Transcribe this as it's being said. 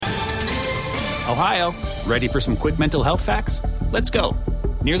Ohio, ready for some quick mental health facts? Let's go.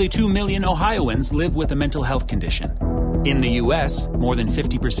 Nearly 2 million Ohioans live with a mental health condition. In the U.S., more than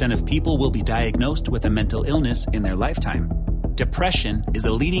 50% of people will be diagnosed with a mental illness in their lifetime. Depression is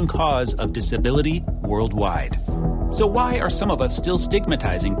a leading cause of disability worldwide. So why are some of us still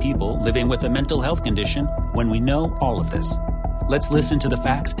stigmatizing people living with a mental health condition when we know all of this? Let's listen to the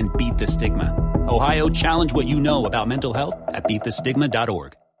facts and beat the stigma. Ohio, challenge what you know about mental health at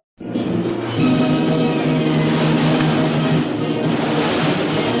beatthestigma.org.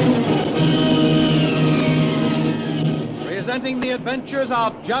 Presenting the adventures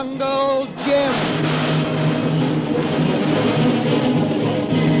of Jungle Jim.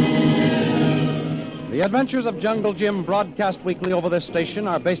 The Adventures of Jungle Jim, broadcast weekly over this station,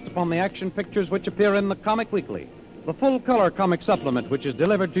 are based upon the action pictures which appear in the Comic Weekly, the full-color comic supplement which is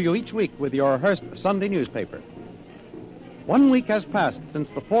delivered to you each week with your Hearst Sunday newspaper. 1 week has passed since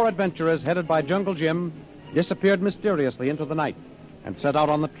the four adventurers headed by Jungle Jim disappeared mysteriously into the night and set out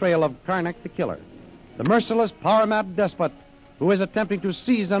on the trail of Karnak the Killer, the merciless, power-mad despot who is attempting to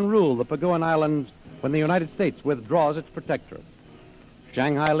seize and rule the Paguan Islands when the United States withdraws its protectorate.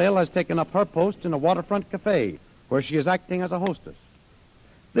 Shanghai Lil has taken up her post in a waterfront cafe where she is acting as a hostess.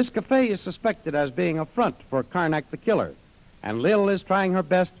 This cafe is suspected as being a front for Karnak the Killer, and Lil is trying her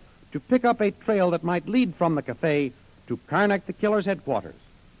best to pick up a trail that might lead from the cafe to Karnak the Killer's headquarters.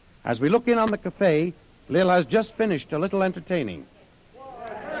 As we look in on the cafe, Lil has just finished a little entertaining.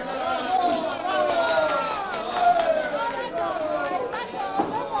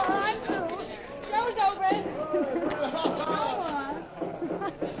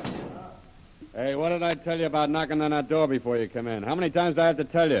 Hey, what did I tell you about knocking on that door before you come in? How many times do I have to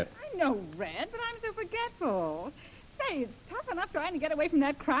tell you? I know, Red, but I'm so forgetful. Say, it's tough enough trying to get away from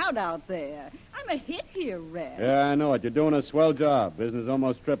that crowd out there. I'm a hit here, Red. Yeah, I know it. You're doing a swell job. Business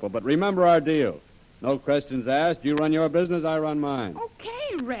almost triple. But remember our deal. No questions asked. You run your business, I run mine.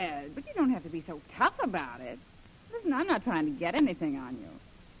 Okay, Red, but you don't have to be so tough about it. Listen, I'm not trying to get anything on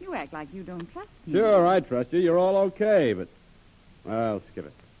you. You act like you don't trust me. Sure, I trust you. You're all okay, but... Well, skip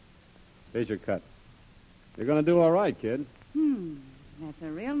it. Here's your cut. You're going to do all right, kid. That's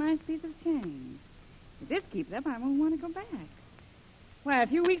a real nice piece of change. If this keeps up, I won't want to go back. Why, a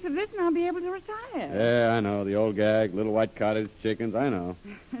few weeks of this and I'll be able to retire. Yeah, I know. The old gag, little white cottage, chickens, I know.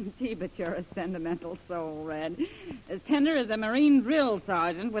 Gee, but you're a sentimental soul, Red. As tender as a Marine drill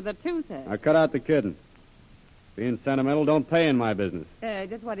sergeant with a toothache. Now, cut out the kidding. Being sentimental don't pay in my business.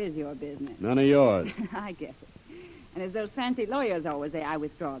 Just what is your business? None of yours. I guess it. And as those fancy lawyers always say, I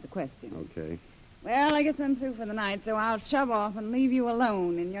withdraw the question. Okay. Well, I guess I'm through for the night, so I'll shove off and leave you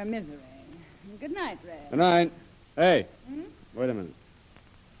alone in your misery. Good night, Red. Good night. Hey, wait a minute.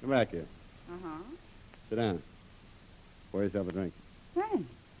 Come back here. Uh-huh. Sit down. Pour yourself a drink. Thanks.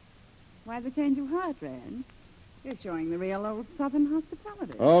 Why the change of heart, Red? You're showing the real old Southern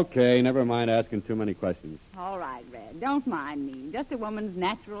hospitality. Okay, never mind asking too many questions. All right, Red. Don't mind me. Just a woman's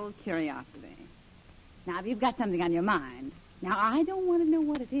natural curiosity. Now, if you've got something on your mind, now, I don't want to know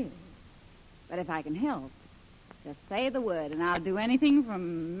what it is. But if I can help, just say the word, and I'll do anything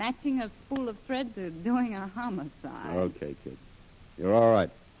from matching a spool of thread to doing a homicide. Okay, kid. You're all right.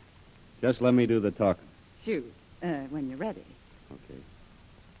 Just let me do the talking. Shoot, when you're ready. Okay.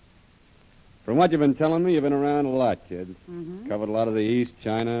 From what you've been telling me, you've been around a lot, kid. Mm-hmm. Covered a lot of the East,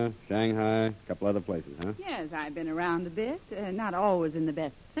 China, Shanghai, a couple other places, huh? Yes, I've been around a bit. Not always in the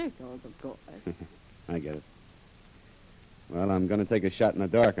best circles, of course. I get it. Well, I'm going to take a shot in the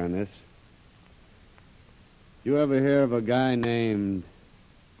dark on this. You ever hear of a guy named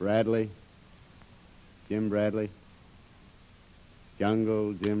Bradley? Jim Bradley?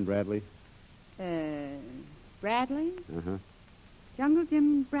 Jungle Jim Bradley? Bradley? Uh-huh. Jungle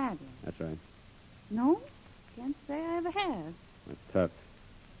Jim Bradley. That's right. No? Can't say I ever have. That's tough.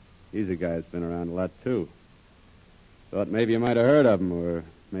 He's a guy that's been around a lot, too. Thought maybe you might have heard of him, or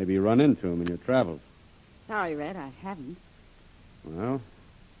maybe you run into him in your travels. Sorry, Red, I haven't. Well,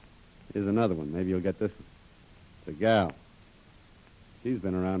 here's another one. Maybe you'll get this one. It's a gal. She's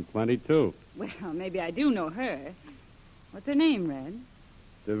been around plenty, too. Well, maybe I do know her. What's her name, Red?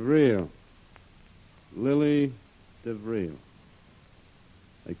 DeVril. Lily DeVril.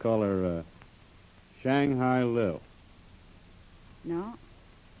 They call her, Shanghai Lil. No.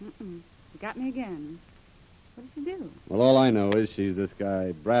 You got me again. What did she do? Well, all I know is she's this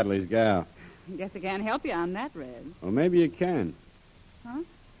guy Bradley's gal. I guess I can't help you on that, Red. Well, maybe you can. Huh?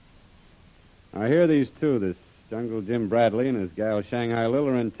 I hear these two, this Jungle Jim Bradley and his gal Shanghai Lil,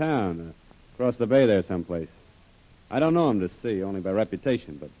 are in town, across the bay there someplace. I don't know them to see, only by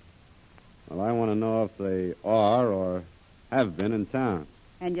reputation, but, well, I want to know if they are or have been in town.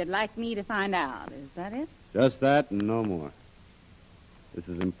 And you'd like me to find out, is that it? Just that and no more. This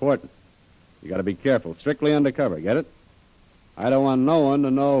is important. You got to be careful. Strictly undercover. Get it? I don't want no one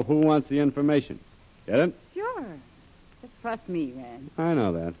to know who wants the information. Get it? Sure. Just trust me, Red. I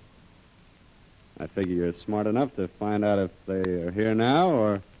know that. I figure you're smart enough to find out if they are here now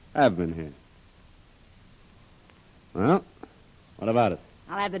or have been here. Well, what about it?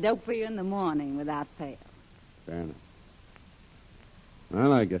 I'll have the dope for you in the morning without fail. Fair enough.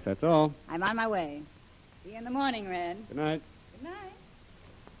 Well, I guess that's all. I'm on my way. See you in the morning, Red. Good night. Good night.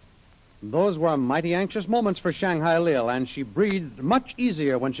 Those were mighty anxious moments for Shanghai Lil, and she breathed much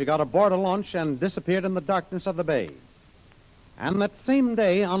easier when she got aboard a launch and disappeared in the darkness of the bay. And that same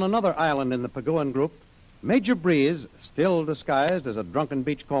day, on another island in the Paguan group, Major Breeze, still disguised as a drunken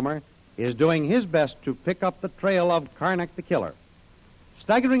beachcomber, is doing his best to pick up the trail of Karnak the Killer.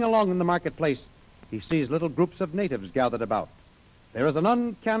 Staggering along in the marketplace, he sees little groups of natives gathered about. There is an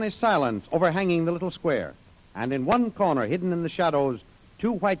uncanny silence overhanging the little square, and in one corner, hidden in the shadows,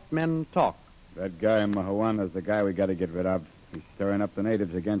 two white men talk. That guy, Mahuan, is the guy we got to get rid of. He's stirring up the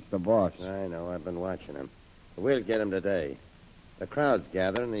natives against the boss. I know. I've been watching him. We'll get him today. The crowd's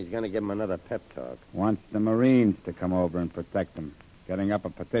gathering, and he's going to give him another pep talk. Wants the Marines to come over and protect him. Getting up a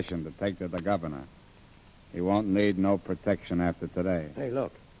petition to take to the governor. He won't need no protection after today. Hey,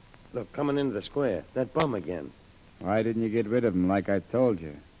 look. Look, coming into the square. That bum again. Why didn't you get rid of him like I told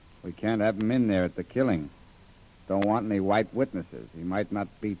you? We can't have him in there at the killing. Don't want any white witnesses. He might not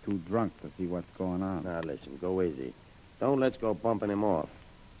be too drunk to see what's going on. Now, listen, go easy. Don't let's go bumping him off.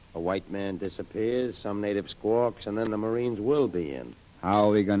 A white man disappears, some native squawks, and then the Marines will be in. How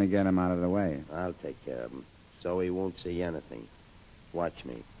are we going to get him out of the way? I'll take care of him, so he won't see anything. Watch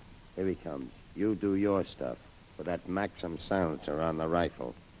me. Here he comes. You do your stuff with that Maxim silencer on the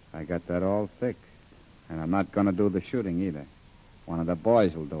rifle. I got that all fixed. And I'm not going to do the shooting either. One of the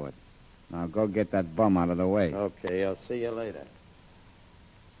boys will do it. Now go get that bum out of the way. Okay, I'll see you later.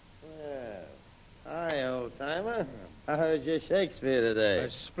 Well, hi, old-timer. I heard your Shakespeare today.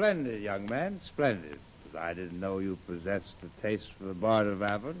 Splendid, young man, splendid. I didn't know you possessed a taste for the Bard of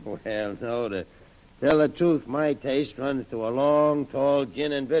Avon. Well, no, to tell the truth, my taste runs to a long, tall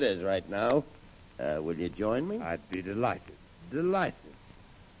gin and bitters right now. Will you join me? I'd be delighted. Delighted.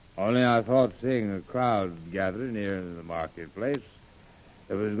 Only I thought, seeing a crowd gathering here in the marketplace,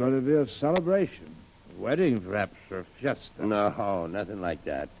 there was going to be a celebration. A wedding, perhaps, or a fiesta. No, nothing like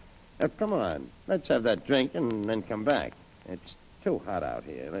that. Come on. Let's have that drink and then come back. It's too hot out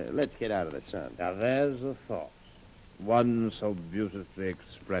here. Let's get out of the sun. Now, there's a thought. One so beautifully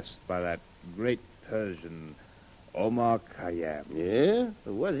expressed by that great Persian, Omar Khayyam. Yeah?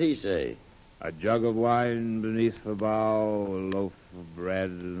 What'd he say? A jug of wine beneath the bough, a loaf of bread,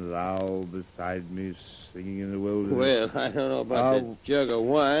 and thou beside me singing in the wilderness. Well, I don't know about the jug of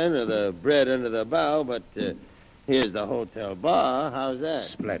wine or the bread under the bough, but here's the hotel bar. How's that?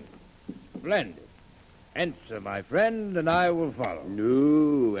 Splendid. Splendid. Enter, my friend, and I will follow.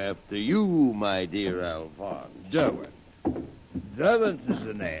 No, after you, my dear Alphonse. Derwent. Derwent is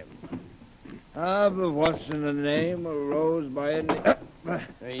the name. But what's in the name arose by any...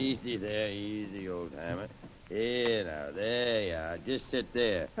 Easy there, easy, old-timer. Here, now, there you are. Just sit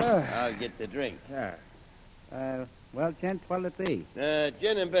there. Ah. I'll get the drink. Well, Kent, what'll it be?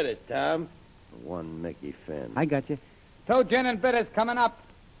 Gin and bitters, Tom. One Mickey Finn. I got you. Two gin and bitters coming up.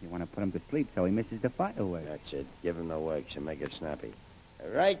 You want to put him to sleep so he misses the fireworks. That's it. Give him the works and make it snappy.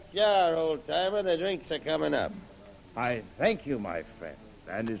 Right you are, old-timer. The drinks are coming up. I thank you, my friend.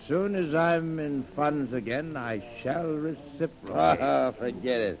 And as soon as I'm in funds again, I shall reciprocate. Oh,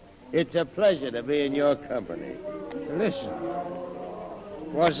 forget it. It's a pleasure to be in your company. Listen.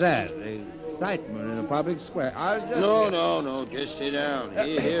 What's that? The excitement in the public square. I'll just... No. Just sit down.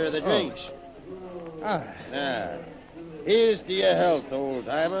 Here are the drinks. Now, here's to your health,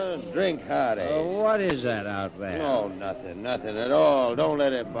 old-timer. Drink hearty. What is that out there? Oh, nothing at all. Don't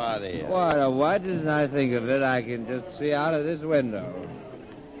let it bother you. Why didn't I think of it? I can just see out of this window.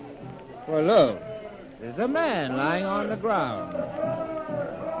 Well, look. There's a man lying on the ground.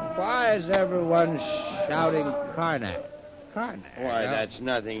 Why is everyone shouting Karnak? Karnak? Why, that's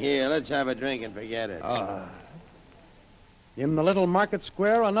nothing. Here, let's have a drink and forget it. In the little market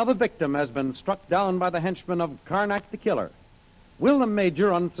square, another victim has been struck down by the henchmen of Karnak the Killer. Will the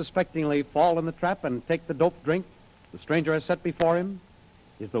Major unsuspectingly fall in the trap and take the dope drink the stranger has set before him?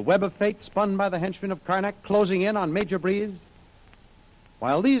 Is the web of fate spun by the henchmen of Karnak closing in on Major Breeze?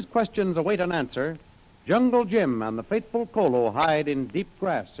 While these questions await an answer, Jungle Jim and the faithful Kolo hide in deep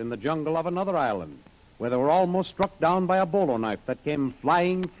grass in the jungle of another island, where they were almost struck down by a bolo knife that came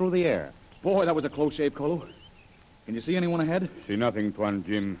flying through the air. Boy, that was a close shave, Colo. Can you see anyone ahead? See nothing, Tuan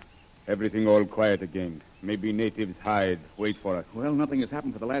Jim. Everything all quiet again. Maybe natives hide, wait for us. Well, nothing has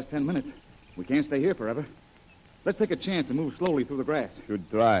happened for the last 10 minutes. We can't stay here forever. Let's take a chance and move slowly through the grass. Should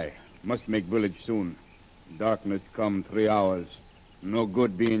try. Must make village soon. Darkness come 3 hours. No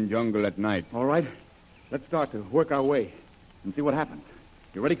good being jungle at night. All right. Let's start to work our way and see what happens.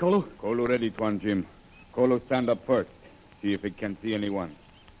 You ready, Kolu? Kolu ready, Tuan Jim. Kolu stand up first. See if it can see anyone.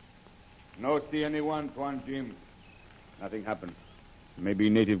 No see anyone, Tuan Jim. Nothing happened. Maybe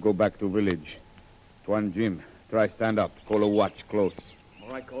native go back to village. Tuan Jim, try stand up. Kolu watch close. All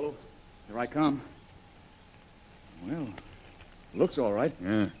right, Kolu. Here I come. Well, looks all right.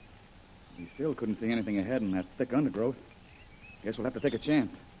 Yeah. We still couldn't see anything ahead in that thick undergrowth. Guess we'll have to take a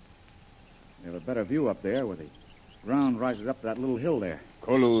chance. We have a better view up there where the ground rises up to that little hill there.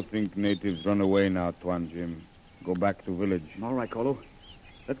 Kolu think natives run away now, Tuan Jim. Go back to village. All right, Kolu.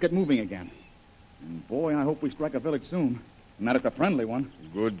 Let's get moving again. And boy, I hope we strike a village soon. And that it's a friendly one.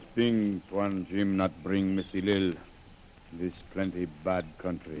 Good thing Tuan Jim not bring Missy Lil. This plenty bad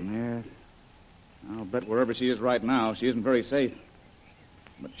country. Yes. I'll bet wherever she is right now, she isn't very safe.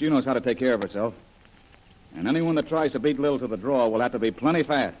 But she knows how to take care of herself. And anyone that tries to beat Lil to the draw will have to be plenty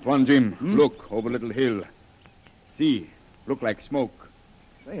fast. Tuan Jim, look over little hill. See, look like smoke.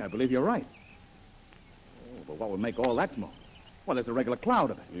 Say, I believe you're right. Oh, but what would make all that smoke? Well, there's a regular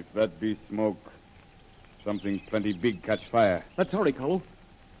cloud of it. If that be smoke, something plenty big catch fire. Let's hurry, Cole,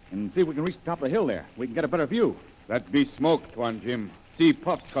 and see if we can reach the top of the hill there. We can get a better view. That be smoke, Tuan Jim. See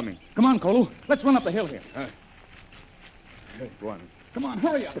puffs coming. Come on, Cole. Let's run up the hill here. Tuan. Come on,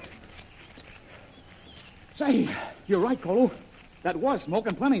 hurry up. Say, you're right, Cole. That was smoke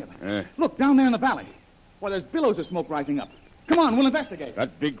and plenty of it. Look, down there in the valley. Why, there's billows of smoke rising up. Come on, we'll investigate.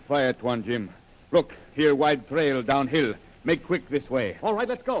 That big fire, Tuan Jim. Look, here wide trail downhill. Make quick this way. All right,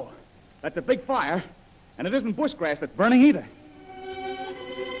 let's go. That's a big fire, and it isn't bushgrass that's burning either.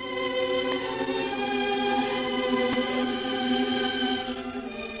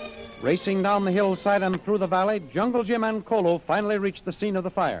 Racing down the hillside and through the valley, Jungle Jim and Kolu finally reached the scene of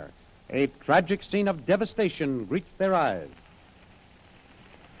the fire. A tragic scene of devastation greets their eyes.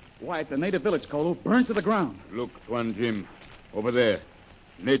 Why, it's a native village, Kolu, burned to the ground. Look, Tuan Jim. Over there.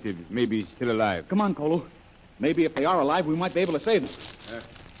 Natives may be still alive. Come on, Kolu. Maybe if they are alive, we might be able to save them.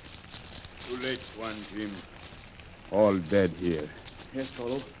 Too late, Tuan Jim. All dead here. Yes,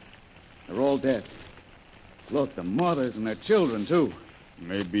 Kolu. They're all dead. Look, the mothers and their children, too.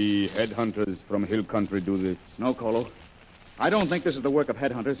 Maybe headhunters from hill country do this. No, Kolu. I don't think this is the work of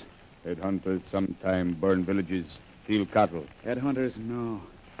headhunters. Headhunters sometime burn villages, steal cattle. Headhunters, no.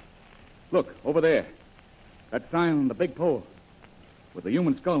 Look, over there. That sign on the big pole. With the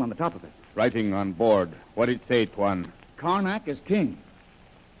human skull on the top of it. Writing on board. What'd it say, Tuan? Karnak is king.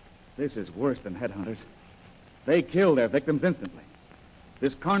 This is worse than headhunters. They kill their victims instantly.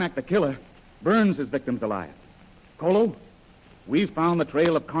 This Karnak the killer burns his victims alive. Kolu, we've found the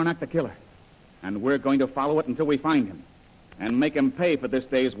trail of Karnak the killer. And we're going to follow it until we find him. And make him pay for this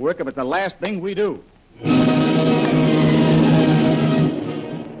day's work if it's the last thing we do.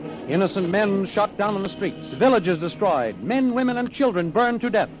 Innocent men shot down in the streets, villages destroyed, men, women, and children burned to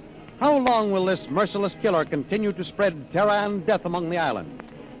death. How long will this merciless killer continue to spread terror and death among the island?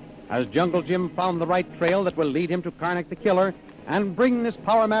 Has Jungle Jim found the right trail that will lead him to Karnak the killer and bring this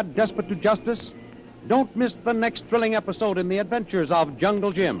power-mad despot to justice? Don't miss the next thrilling episode in the adventures of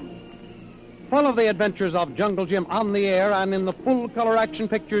Jungle Jim. Follow the adventures of Jungle Jim on the air and in the full-color action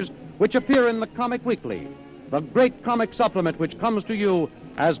pictures which appear in the Comic Weekly, the great comic supplement which comes to you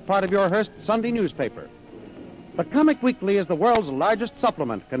as part of your Hearst Sunday newspaper. The Comic Weekly is the world's largest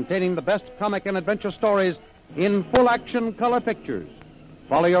supplement containing the best comic and adventure stories in full-action color pictures.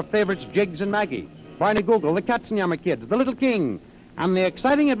 Follow your favorites Jiggs and Maggie, Barney Google, the Katzenjammer Kids, the Little King, and the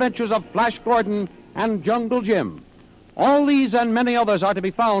exciting adventures of Flash Gordon and Jungle Jim. All these and many others are to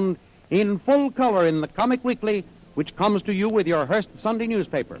be found in full color in the Comic Weekly, which comes to you with your Hearst Sunday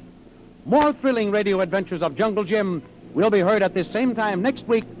newspaper. More thrilling radio adventures of Jungle Jim will be heard at this same time next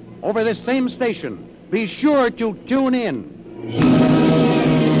week over this same station. Be sure to tune in.